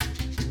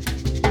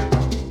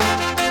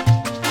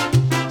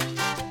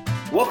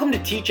Welcome to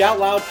Teach Out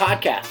Loud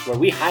podcast, where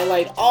we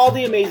highlight all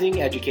the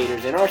amazing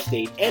educators in our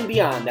state and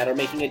beyond that are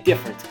making a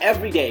difference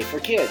every day for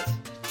kids.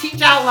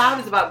 Teach Out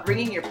Loud is about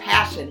bringing your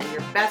passion and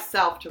your best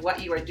self to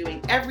what you are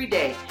doing every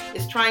day.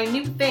 It's trying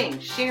new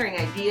things, sharing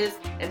ideas,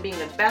 and being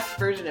the best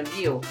version of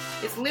you.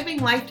 It's living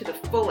life to the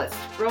fullest,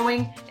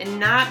 growing, and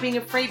not being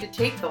afraid to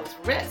take those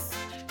risks.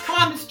 Come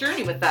on this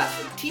journey with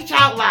us and Teach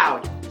Out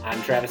Loud.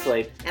 I'm Travis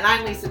Lape. And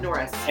I'm Lisa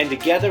Norris. And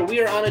together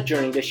we are on a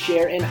journey to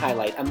share and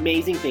highlight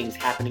amazing things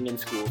happening in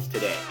schools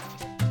today.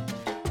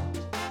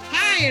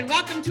 Hi, and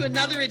welcome to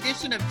another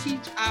edition of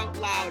Teach Out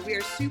Loud. We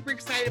are super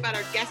excited about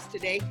our guest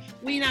today.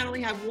 We not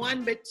only have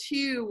one, but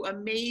two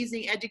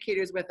amazing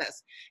educators with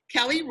us.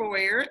 Kelly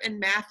Royer and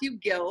Matthew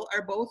Gill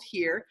are both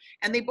here,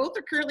 and they both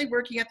are currently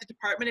working at the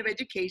Department of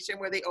Education,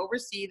 where they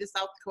oversee the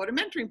South Dakota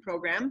Mentoring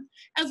Program,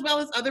 as well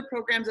as other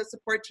programs that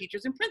support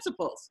teachers and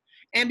principals.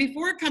 And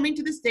before coming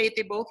to the state,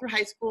 they both were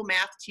high school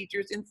math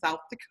teachers in South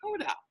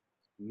Dakota.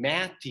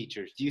 Math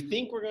teachers. Do you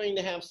think we're going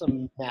to have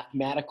some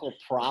mathematical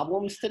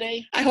problems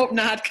today? I hope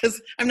not,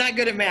 because I'm not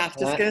good at math,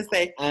 just going to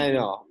say. I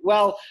know.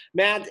 Well,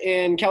 Matt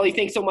and Kelly,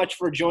 thanks so much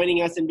for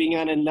joining us and being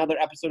on another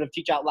episode of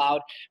Teach Out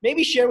Loud.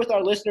 Maybe share with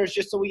our listeners,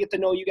 just so we get to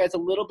know you guys a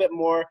little bit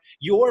more,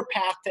 your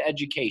path to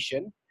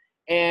education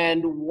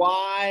and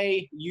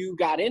why you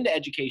got into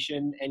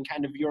education and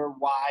kind of your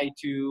why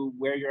to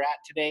where you're at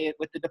today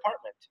with the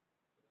department.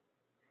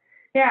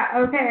 Yeah,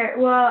 okay.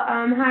 Well,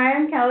 hi,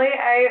 I'm Kelly.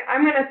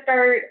 I'm going to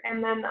start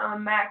and then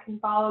Matt can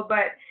follow.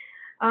 But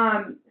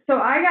so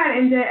I got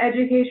into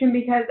education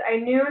because I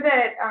knew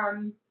that,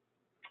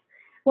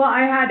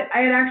 I had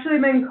actually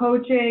been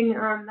coaching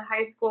the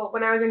high school.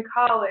 When I was in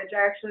college,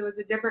 I actually was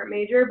a different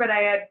major, but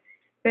I had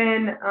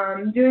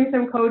been doing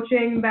some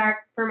coaching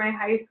back for my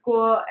high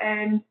school.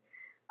 And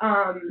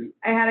I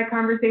had a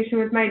conversation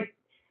with my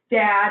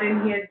dad,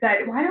 and he had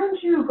said, why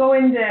don't you go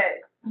into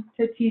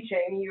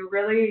teaching? You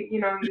really,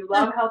 you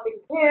love helping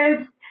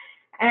kids.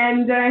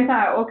 And I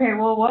thought, okay,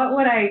 well, what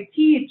would I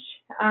teach?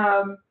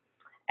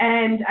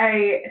 And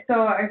I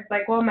was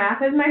like, well,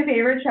 math is my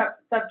favorite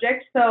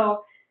subject.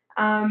 So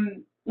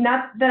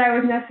not that I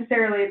was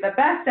necessarily the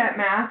best at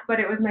math,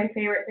 but it was my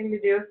favorite thing to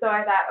do. So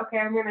I thought, okay,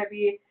 I'm going to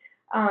be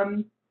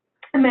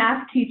a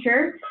math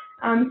teacher.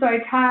 So I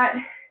taught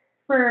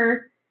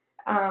for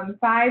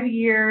 5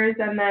 years.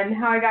 And then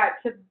how I got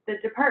to the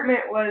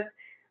department was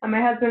my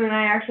husband and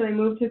I actually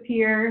moved to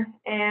Pierre,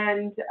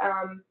 and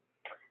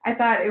I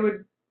thought it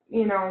would,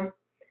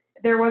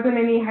 there wasn't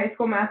any high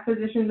school math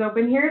positions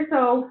open here,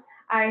 so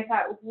I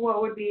thought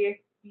what would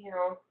be,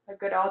 a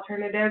good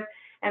alternative,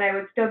 and I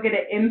would still get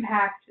to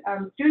impact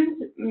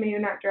students, maybe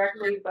not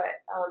directly, but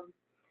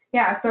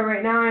so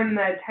right now I'm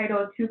the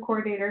Title II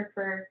coordinator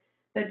for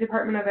the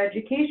Department of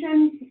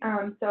Education,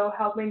 so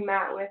helping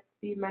Matt with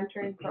the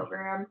mentoring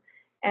program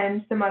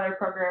and some other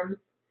programs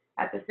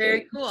at the state.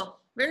 Very cool.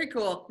 Very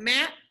cool.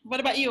 Matt, what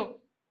about you?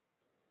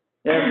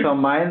 Yeah, so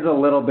mine's a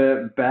little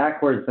bit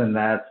backwards than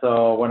that.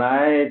 So when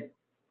I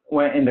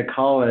went into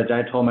college,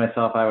 I told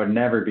myself I would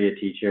never be a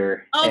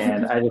teacher.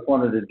 And I just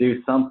wanted to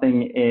do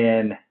something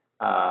in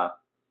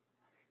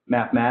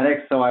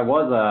mathematics. So I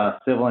was a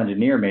civil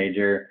engineer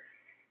major.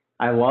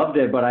 I loved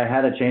it, but I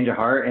had a change of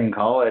heart in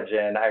college,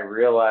 and I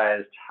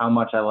realized how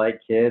much I like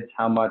kids,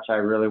 how much I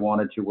really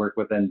wanted to work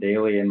with them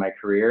daily in my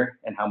career,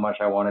 and how much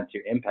I wanted to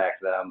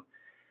impact them.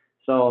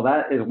 So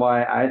that is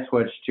why I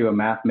switched to a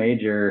math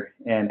major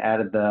and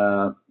added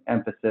the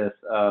emphasis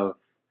of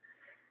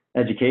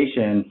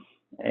education.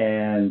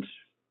 And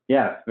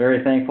yeah,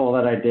 very thankful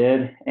that I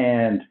did.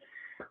 And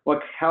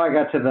how I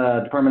got to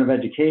the Department of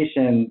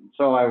Education,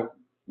 so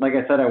like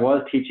I said, I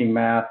was teaching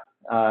math.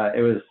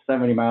 It was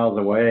 70 miles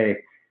away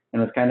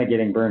and was kind of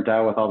getting burnt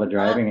out with all the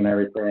driving and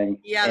everything.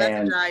 Yeah,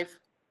 that's a drive.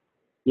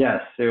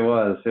 Yes, it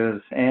was.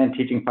 And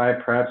teaching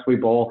 5 preps. We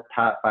both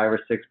taught 5 or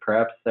 6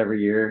 preps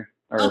every year.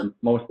 Or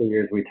most of the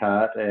years we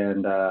taught.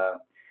 And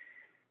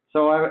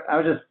so I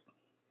was just,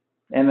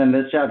 and then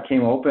this job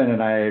came open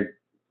and I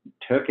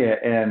took it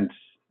and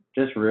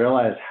just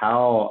realized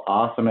how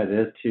awesome it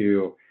is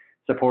to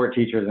support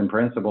teachers and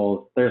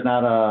principals. There's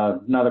not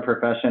another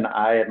profession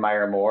I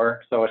admire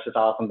more. So it's just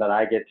awesome that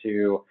I get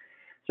to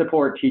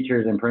support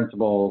teachers and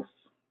principals.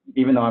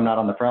 Even though I'm not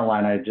on the front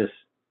line, I just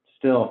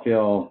still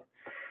feel,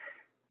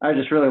 I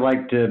just really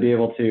like to be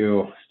able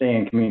to stay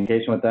in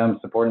communication with them,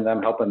 supporting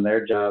them, helping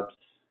their jobs,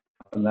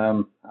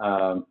 them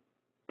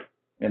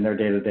in their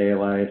day-to-day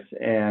life,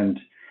 and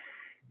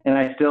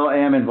I still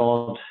am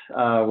involved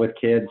with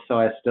kids. So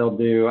I still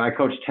do. I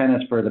coach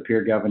tennis for the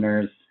Pierre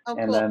Governors,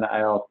 and then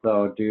I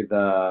also do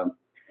the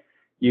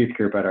youth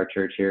group at our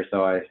church here.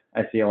 So I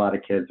see a lot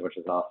of kids, which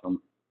is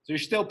awesome. So you're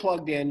still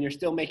plugged in. You're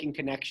still making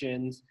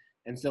connections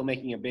and still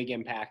making a big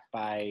impact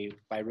by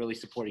really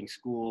supporting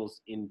schools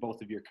in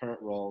both of your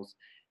current roles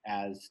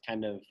as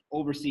kind of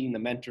overseeing the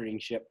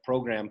mentorship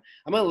program.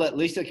 I'm going to let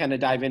Lisa kind of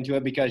dive into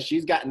it because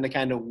she's gotten to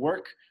kind of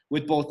work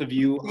with both of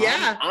you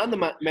on the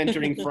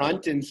mentoring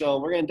front. And so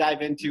we're going to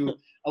dive into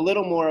a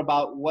little more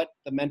about what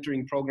the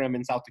mentoring program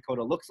in South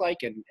Dakota looks like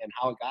and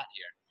how it got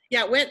here.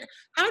 Yeah,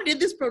 how did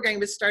this program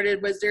get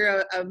started? Was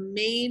there a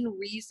main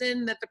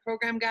reason that the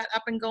program got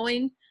up and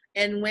going?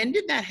 And when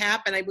did that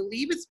happen? I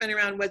believe it's been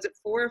around, was it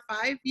 4 or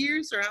 5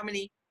 years, or how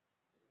many?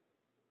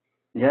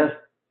 Yes,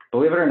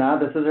 believe it or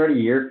not, this is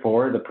already year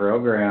 4 of the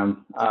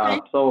program. Okay.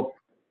 So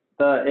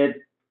it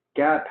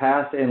got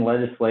passed in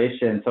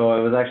legislation. So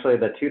it was actually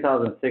the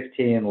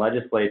 2016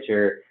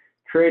 legislature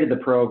created the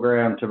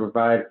program to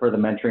provide for the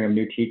mentoring of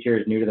new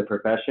teachers new to the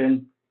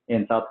profession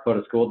in South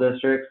Dakota school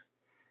districts.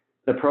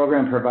 The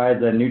program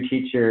provides a new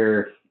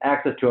teacher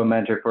access to a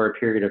mentor for a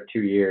period of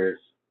 2 years.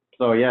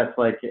 So yes,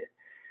 like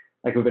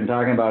we've been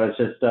talking about, it's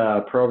just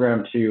a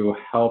program to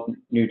help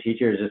new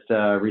teachers just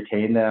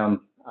retain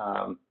them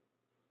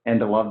and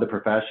to love the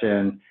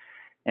profession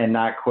and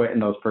not quit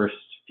in those first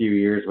few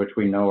years, which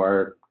we know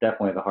are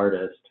definitely the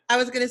hardest. I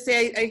was going to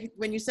say,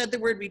 when you said the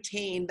word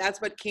retain,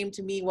 that's what came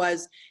to me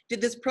was,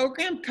 did this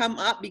program come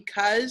up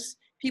because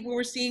people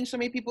were seeing so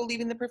many people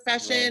leaving the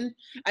profession?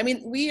 Right. I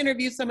mean, we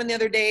interviewed someone the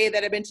other day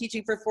that had been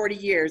teaching for 40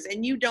 years,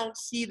 and you don't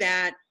see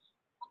that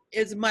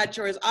as much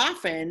or as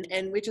often,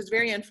 and which is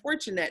very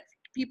unfortunate.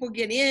 People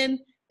get in,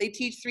 they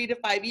teach 3 to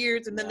 5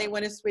 years, and then they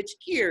want to switch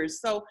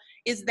gears. So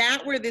is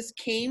that where this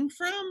came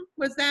from?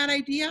 Was that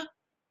idea?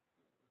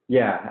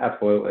 Yeah,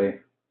 absolutely.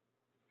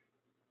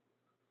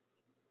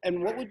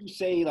 And what would you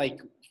say,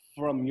 like,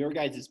 from your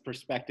guys'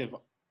 perspective,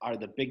 are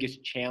the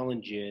biggest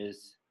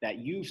challenges that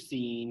you've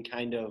seen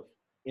kind of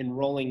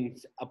enrolling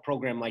a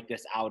program like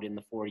this out in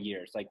the 4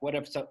 years? Like, what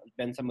have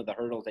been some of the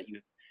hurdles that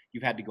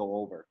you've had to go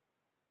over?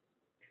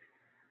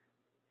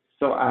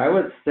 So I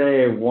would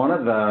say one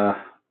of the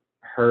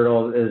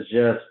hurdles is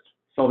just,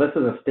 so this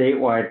is a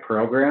statewide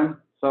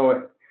program.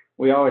 So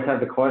we always have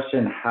the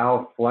question,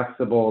 how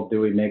flexible do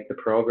we make the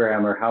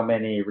program, or how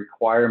many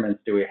requirements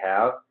do we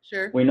have?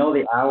 Sure. We know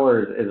the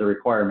hours is a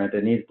requirement.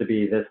 It needs to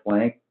be this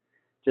length,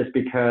 just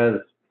because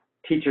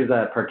teachers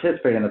that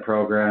participate in the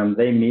program,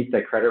 they meet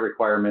the credit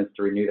requirements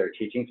to renew their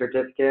teaching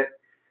certificate.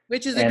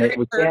 Which is a great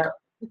perk.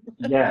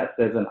 Yes,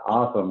 it's an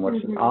awesome,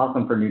 which is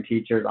awesome for new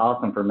teachers,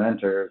 awesome for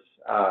mentors.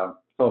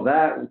 So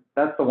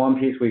that's the one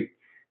piece we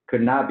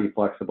could not be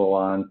flexible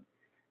on.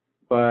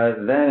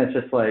 But then it's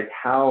just like,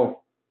 how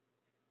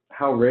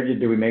rigid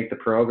do we make the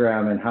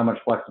program and how much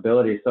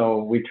flexibility?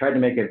 So we tried to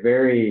make it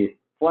very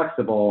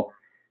flexible.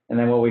 And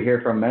then what we hear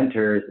from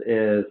mentors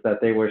is that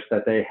they wish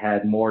that they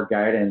had more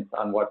guidance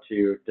on what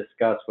to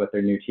discuss with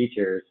their new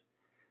teachers.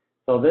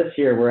 So this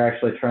year we're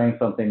actually trying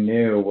something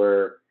new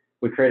where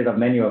we created a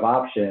menu of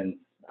options.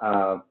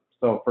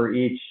 So for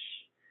each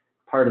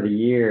part of the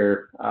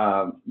year,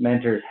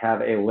 mentors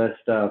have a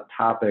list of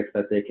topics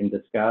that they can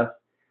discuss.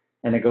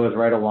 And it goes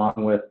right along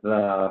with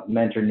the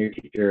Mentor New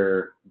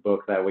Teacher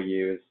book that we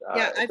use.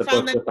 Yeah, it's a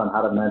book just on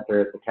how to mentor.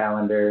 It's a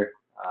calendar.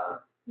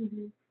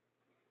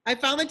 I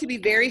found that to be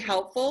very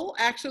helpful,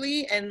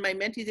 actually, and my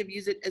mentees have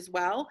used it as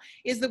well.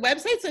 Is the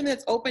website something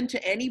that's open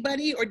to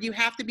anybody, or do you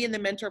have to be in the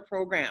mentor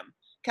program?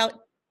 Kelly,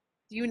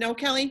 do you know,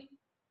 Kelly?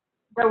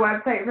 The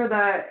website for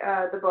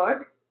the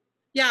book?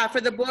 Yeah, for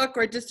the book,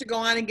 or just to go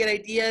on and get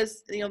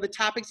ideas, you know, the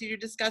topics that you're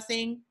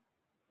discussing.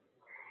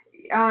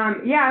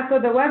 Yeah, so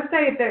the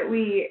website that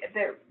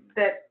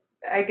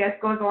I guess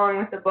goes along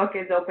with the book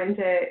is open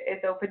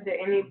to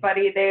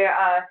anybody.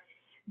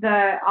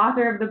 The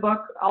author of the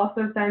book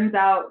also sends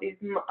out these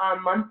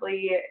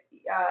monthly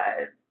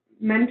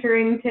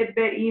mentoring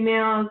tidbit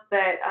emails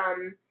that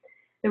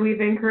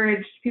we've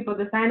encouraged people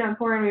to sign up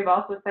for, and we've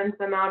also sent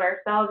them out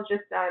ourselves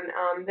just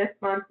on this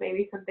month,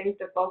 maybe some things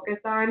to focus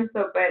on.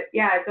 So, but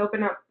yeah, it's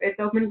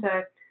open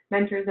to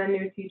mentors and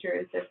new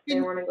teachers if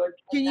they want to go check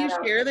that out. Can you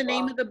share the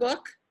name of the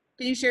book?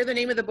 Can you share the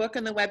name of the book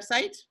on the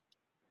website?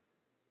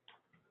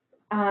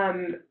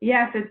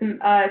 Yes, so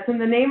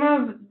the name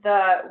of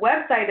the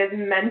website is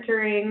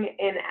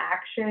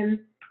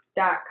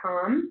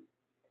mentoringinaction.com.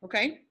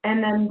 Okay.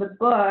 And then the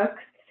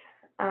books.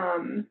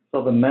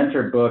 So the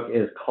mentor book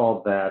is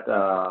called that,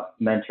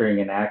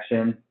 Mentoring in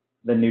Action.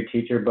 The new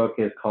teacher book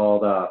is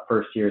called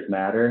First Years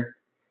Matter.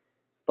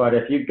 But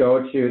if you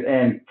go to,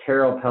 and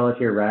Carol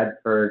Pelletier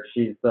Radford,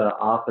 she's the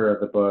author of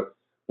the book,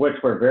 which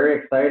we're very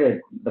excited.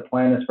 The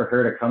plan is for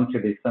her to come to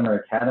the Summer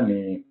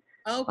Academy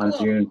on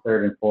June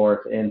 3rd and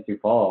 4th in Sioux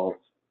Falls.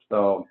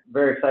 So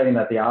very exciting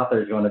that the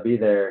author is going to be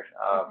there.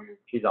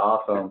 She's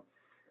awesome.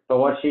 But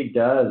what she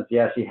does,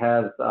 she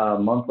has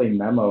monthly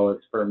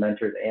memos for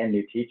mentors and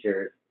new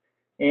teachers.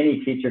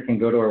 Any teacher can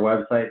go to her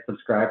website,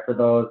 subscribe for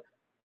those,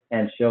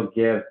 and she'll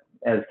give,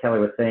 as Kelly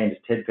was saying,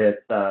 just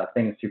tidbits,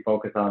 things to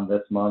focus on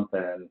this month,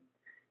 and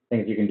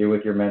things you can do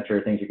with your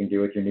mentor, things you can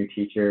do with your new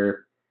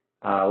teacher.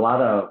 A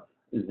lot of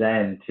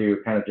Zen to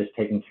kind of just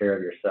taking care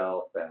of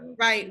yourself. And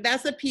right,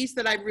 that's a piece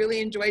that I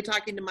really enjoy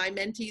talking to my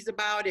mentees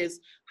about, is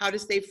how to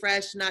stay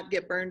fresh, not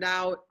get burned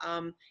out.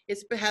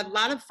 It's had a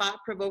lot of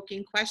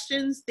thought-provoking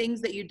questions,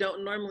 things that you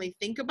don't normally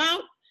think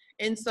about,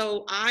 and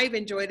so I've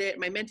enjoyed it.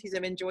 My mentees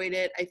have enjoyed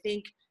it. I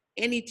think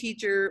any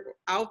teacher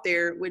out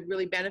there would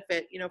really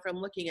benefit, you know, from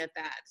looking at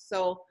that.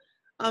 So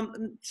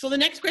so the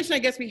next question I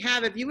guess we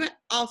have you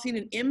all seen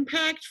an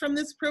impact from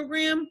this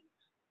program?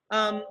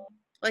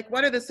 Like,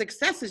 what are the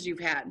successes you've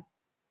had?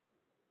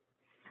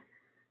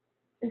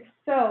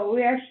 So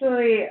we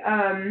actually,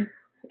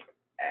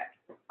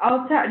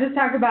 just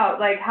talk about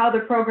like how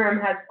the program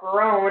has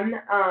grown.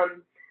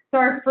 So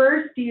our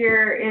first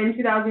year in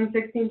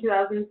 2016,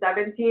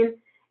 2017,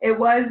 it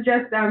was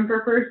just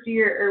for first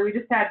year, or we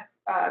just had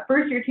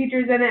first year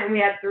teachers in it, and we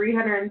had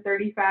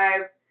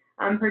 335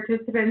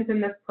 participants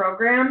in this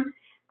program.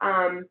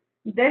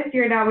 This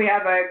year now we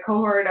have a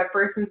cohort of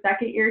first and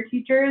second year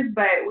teachers,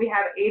 but we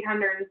have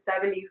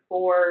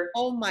 874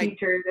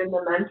 teachers in the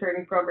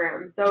mentoring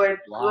program. So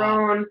it's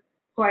grown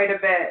quite a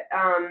bit.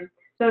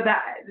 So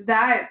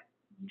that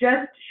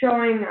just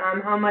showing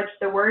how much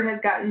the word has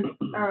gotten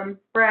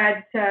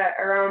spread to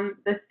around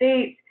the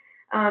state,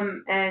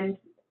 and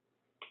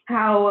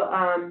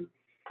how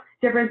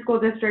different school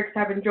districts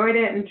have enjoyed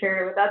it and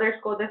shared it with other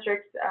school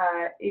districts.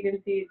 You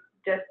can see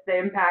just the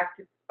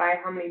impact by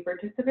how many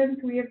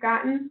participants we have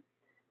gotten.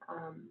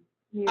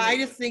 I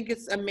just think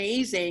it's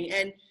amazing.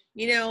 And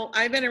you know,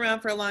 I've been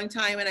around for a long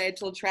time, and I had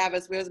told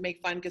Travis, we always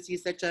make fun because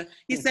he's such a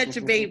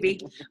baby.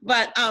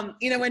 But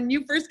you know, when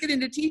you first get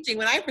into teaching,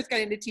 when I first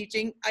got into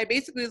teaching, I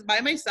basically was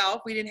by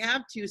myself. We didn't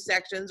have 2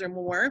 sections or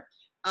more.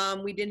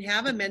 We didn't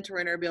have a mentor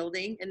in our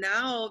building, and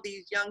now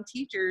these young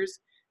teachers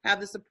have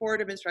the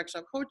support of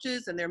instructional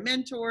coaches and their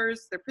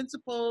mentors, their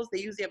principals. They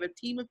usually have a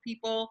team of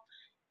people.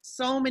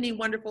 So many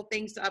wonderful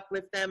things to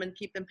uplift them and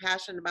keep them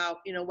passionate about,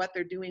 you know, what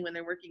they're doing when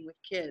they're working with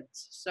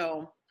kids.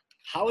 So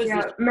how is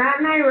this? Matt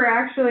and I were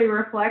actually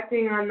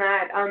reflecting on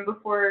that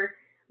before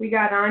we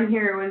got on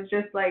here. It was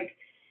just like,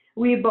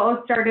 we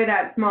both started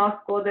at small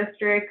school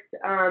districts,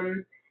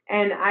 and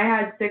I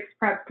had 6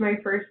 preps my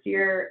first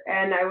year,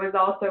 and I was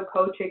also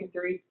coaching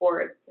 3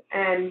 sports.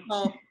 And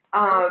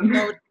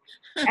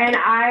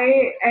and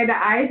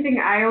I think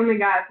I only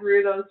got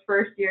through those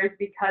first years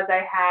because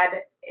I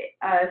had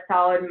a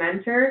solid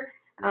mentor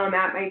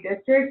at my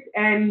district,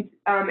 and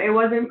it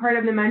wasn't part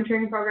of the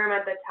mentoring program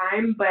at the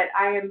time, but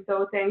I am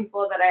so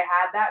thankful that I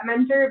had that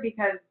mentor,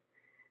 because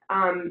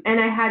and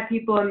I had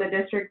people in the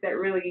district that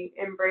really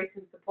embraced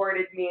and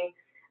supported me,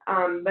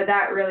 but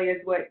that really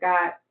is what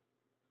got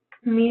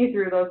me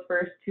through those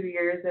first 2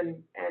 years.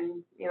 And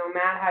you know,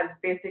 Matt has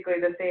basically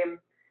the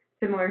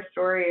similar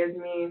story as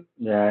me.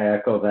 Yeah, I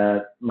echo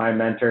that. My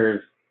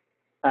mentors,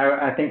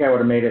 I think I would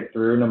have made it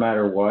through no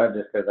matter what,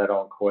 just because I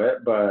don't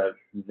quit, but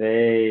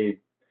they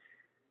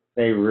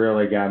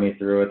really got me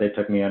through it. They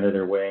took me under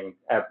their wing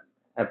at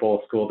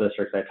both school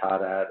districts I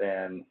taught at,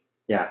 and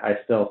yeah, I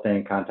still stay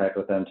in contact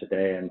with them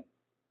today and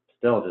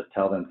still just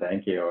tell them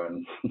thank you.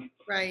 And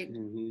right.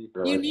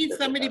 You need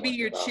somebody to be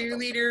your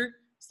cheerleader,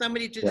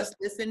 somebody to just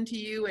listen to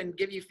you and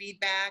give you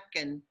feedback.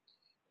 And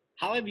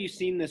how have you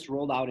seen this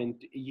rolled out?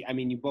 I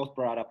mean, you both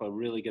brought up a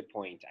really good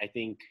point. I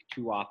think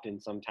too often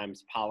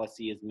sometimes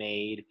policy is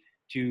made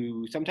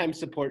to sometimes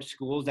support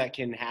schools that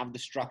can have the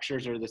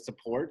structures or the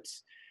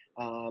supports.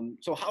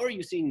 So how are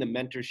you seeing the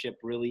mentorship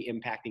really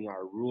impacting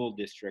our rural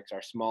districts,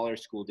 our smaller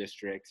school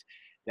districts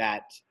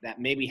that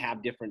maybe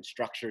have different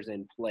structures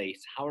in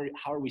place? How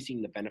are we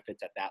seeing the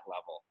benefits at that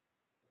level?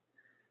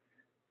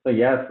 So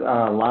yes,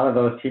 a lot of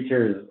those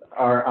teachers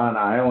are on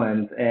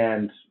islands,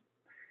 and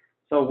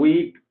so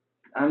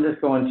I'm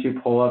just going to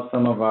pull up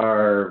some of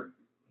our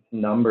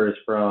numbers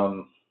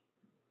from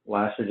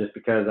last year, just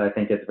because I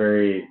think it's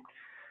very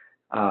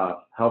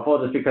helpful,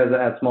 just because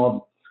at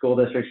small school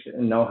districts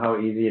know how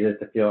easy it is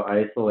to feel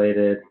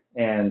isolated.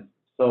 And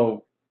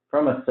so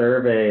from a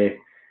survey,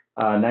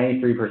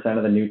 93%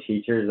 of the new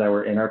teachers that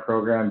were in our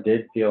program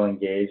did feel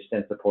engaged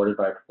and supported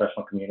by a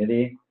professional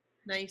community.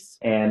 Nice.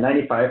 And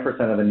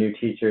 95% of the new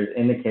teachers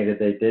indicated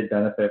they did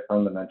benefit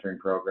from the mentoring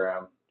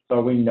program.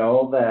 So we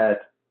know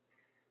that,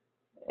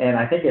 and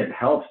I think it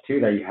helps too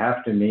that you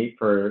have to meet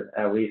for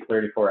at least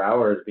 34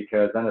 hours,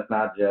 because then it's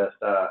not just,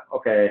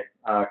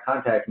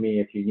 contact me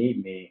if you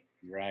need me.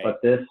 Right.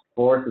 But this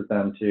forces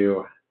them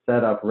to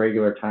set up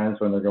regular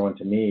times when they're going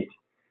to meet.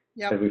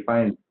 Because we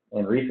find,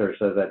 and research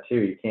says that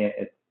too,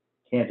 it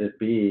can't just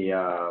be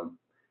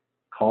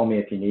call me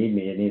if you need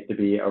me. It needs to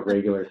be a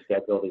regular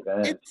scheduled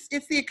event.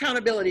 It's the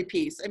accountability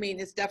piece. I mean,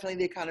 it's definitely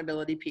the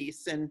accountability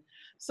piece. And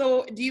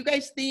so do you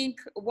guys think,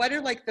 what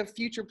are like the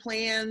future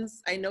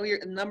plans? I know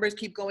your numbers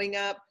keep going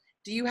up.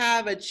 Do you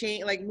have a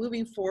change, like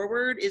moving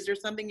forward? Is there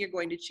something you're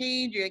going to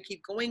change? You're going to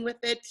keep going with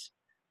it?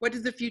 What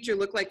does the future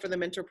look like for the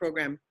mentor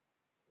program?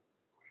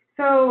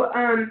 So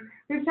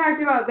we've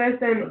talked about this,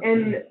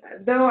 and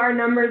though our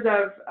numbers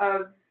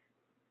of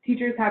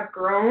teachers have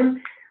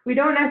grown, we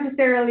don't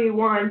necessarily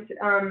want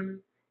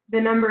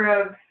the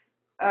number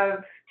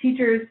of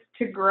teachers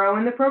to grow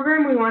in the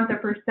program. We want the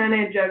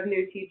percentage of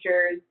new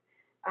teachers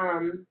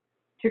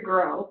to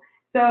grow.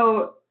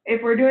 So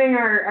if we're doing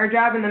our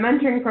job in the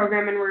mentoring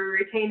program and we're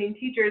retaining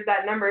teachers,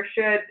 that number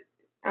should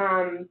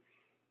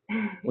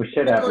we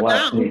should have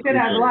less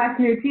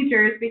new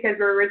teachers because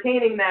we're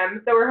retaining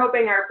them. So we're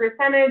hoping our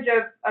percentage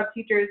of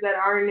teachers that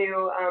are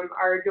new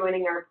are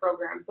joining our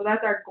program. So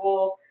that's our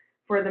goal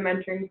for the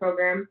mentoring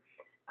program.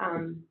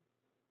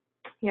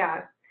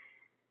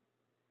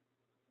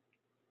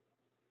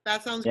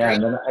 That sounds great.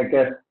 And then I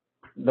guess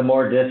the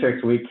more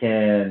districts we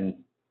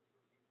can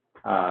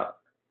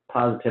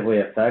positively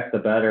affect, the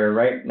better.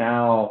 Right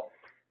now,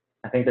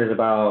 I think there's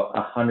about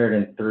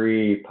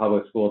 103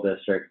 public school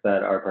districts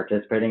that are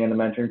participating in the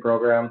mentoring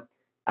program.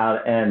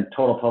 And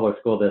total public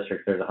school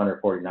districts, there's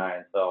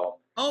 149. So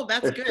Oh,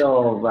 that's there's good.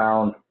 still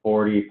around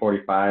 40,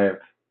 45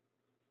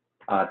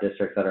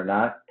 districts that are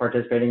not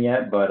participating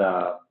yet. But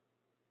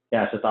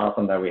yeah, it's just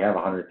awesome that we have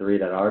 103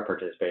 that are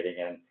participating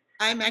in.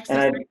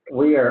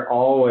 We are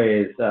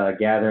always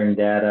gathering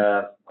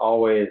data,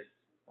 always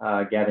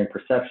gathering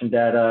perception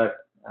data,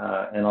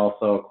 and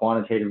also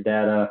quantitative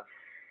data,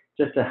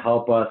 just to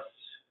help us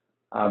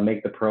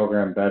make the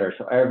program better.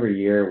 So every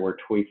year we're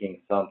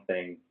tweaking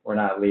something. We're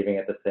not leaving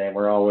it the same.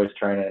 We're always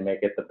trying to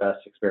make it the best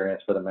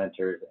experience for the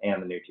mentors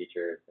and the new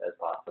teachers as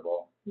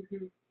possible.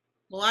 Mm-hmm.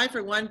 Well, I,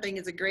 for one thing,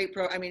 it's a great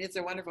it's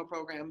a wonderful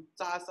program.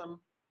 It's awesome.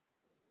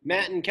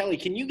 Matt and Kelly,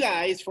 can you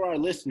guys, for our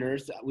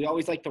listeners, we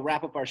always like to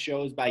wrap up our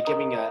shows by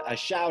giving a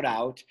shout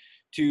out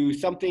to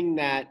something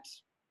that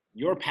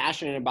you're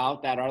passionate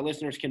about that our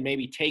listeners can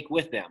maybe take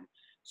with them.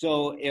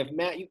 So if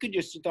Matt, you could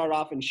just start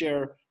off and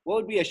share, what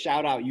would be a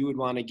shout out you would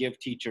want to give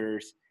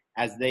teachers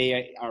as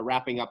they are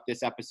wrapping up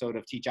this episode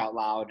of Teach Out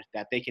Loud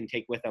that they can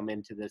take with them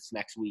into this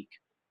next week?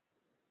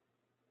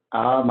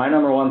 My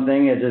number one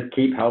thing is just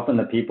keep helping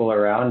the people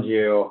around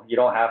you. You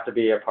don't have to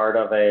be a part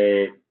of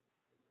a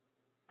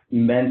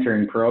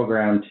mentoring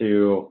program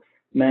to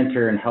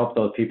mentor and help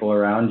those people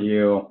around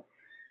you.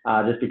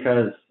 Just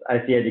because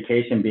I see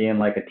education being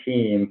like a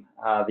team,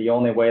 the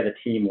only way the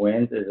team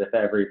wins is if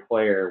every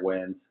player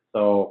wins.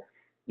 So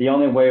the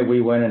only way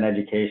we win in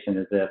education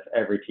is if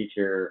every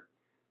teacher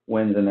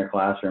wins in their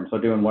classroom. So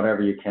doing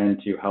whatever you can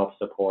to help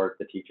support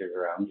the teachers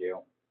around you.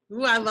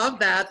 Ooh, I love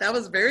that. That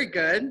was very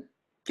good.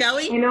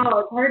 Kelly? I know,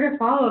 it's hard to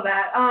follow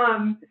that.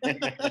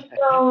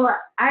 So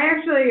I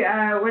actually,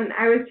 when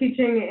I was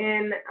teaching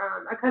in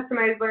a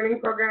customized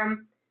learning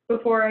program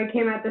before I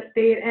came at the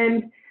state,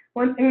 and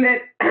one thing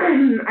that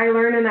I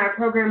learned in that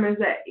program is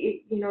that,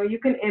 you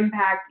can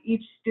impact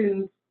each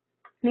student,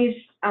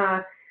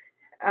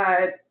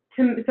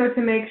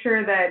 to make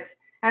sure that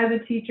as a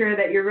teacher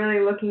that you're really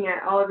looking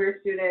at all of your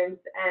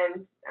students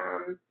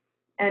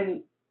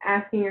and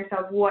asking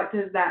yourself, what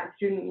does that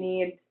student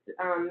need?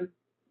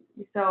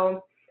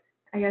 So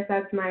I guess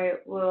that's my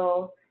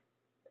little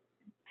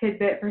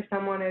tidbit for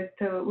someone, is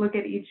to look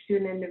at each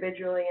student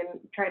individually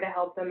and try to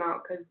help them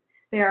out, because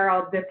they are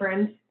all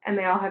different and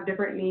they all have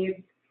different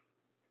needs.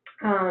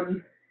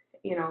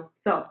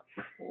 So.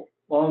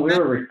 Well, we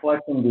were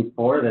reflecting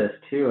before this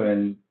too,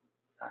 and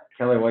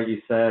Kelly, what you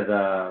said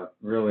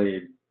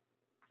really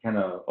kind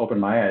of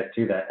opened my eyes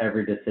too, that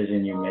every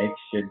decision you make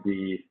should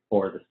be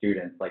for the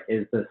students. Like,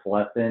 is this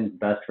lesson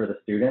best for the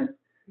students?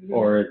 Mm-hmm.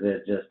 Or is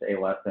it just a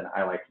lesson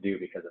I like to do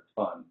because it's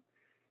fun?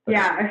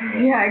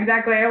 Yeah,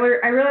 exactly. I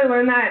really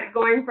learned that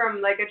going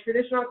from like a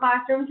traditional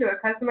classroom to a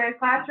customized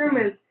classroom.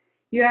 Is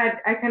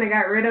I kind of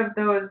got rid of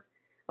those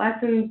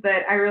lessons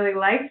that I really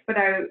liked, but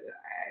I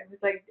was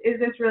like, is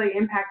this really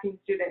impacting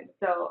students?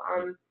 So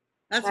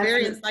that's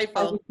very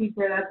insightful. As a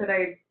teacher, that's what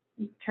I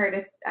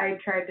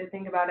tried to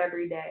think about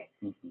every day.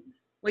 Mm-hmm.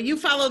 Well, you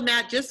followed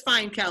Matt just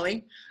fine,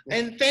 Kelly.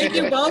 And thank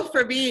you both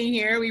for being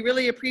here. We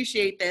really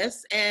appreciate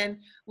this. And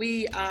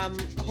we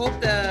hope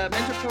the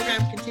mentor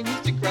program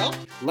continues to grow.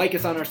 Like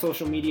us on our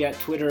social media at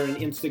Twitter and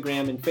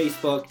Instagram and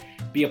Facebook.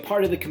 Be a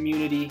part of the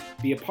community.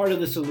 Be a part of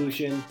the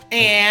solution.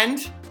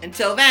 And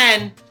until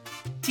then,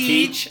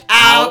 teach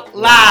out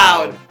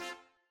loud.